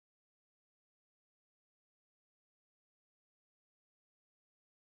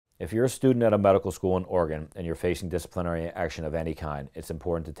If you're a student at a medical school in Oregon and you're facing disciplinary action of any kind, it's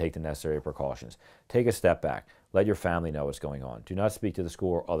important to take the necessary precautions. Take a step back. Let your family know what's going on. Do not speak to the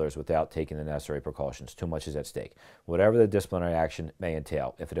school or others without taking the necessary precautions. Too much is at stake. Whatever the disciplinary action may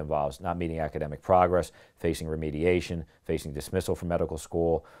entail, if it involves not meeting academic progress, facing remediation, facing dismissal from medical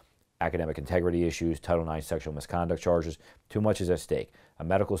school, academic integrity issues, Title IX sexual misconduct charges, too much is at stake. A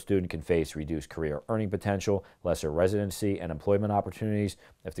medical student can face reduced career earning potential, lesser residency and employment opportunities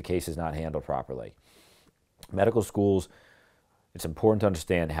if the case is not handled properly. Medical schools, it's important to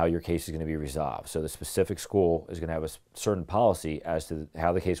understand how your case is going to be resolved. So the specific school is going to have a certain policy as to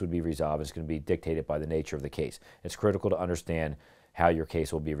how the case would be resolved. It's going to be dictated by the nature of the case. It's critical to understand how your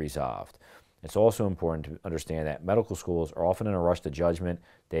case will be resolved. It's also important to understand that medical schools are often in a rush to judgment.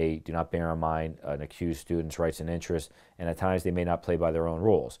 They do not bear in mind an accused student's rights and interests, and at times they may not play by their own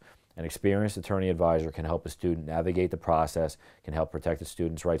rules. An experienced attorney advisor can help a student navigate the process, can help protect the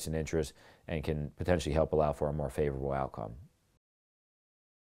student's rights and interests, and can potentially help allow for a more favorable outcome.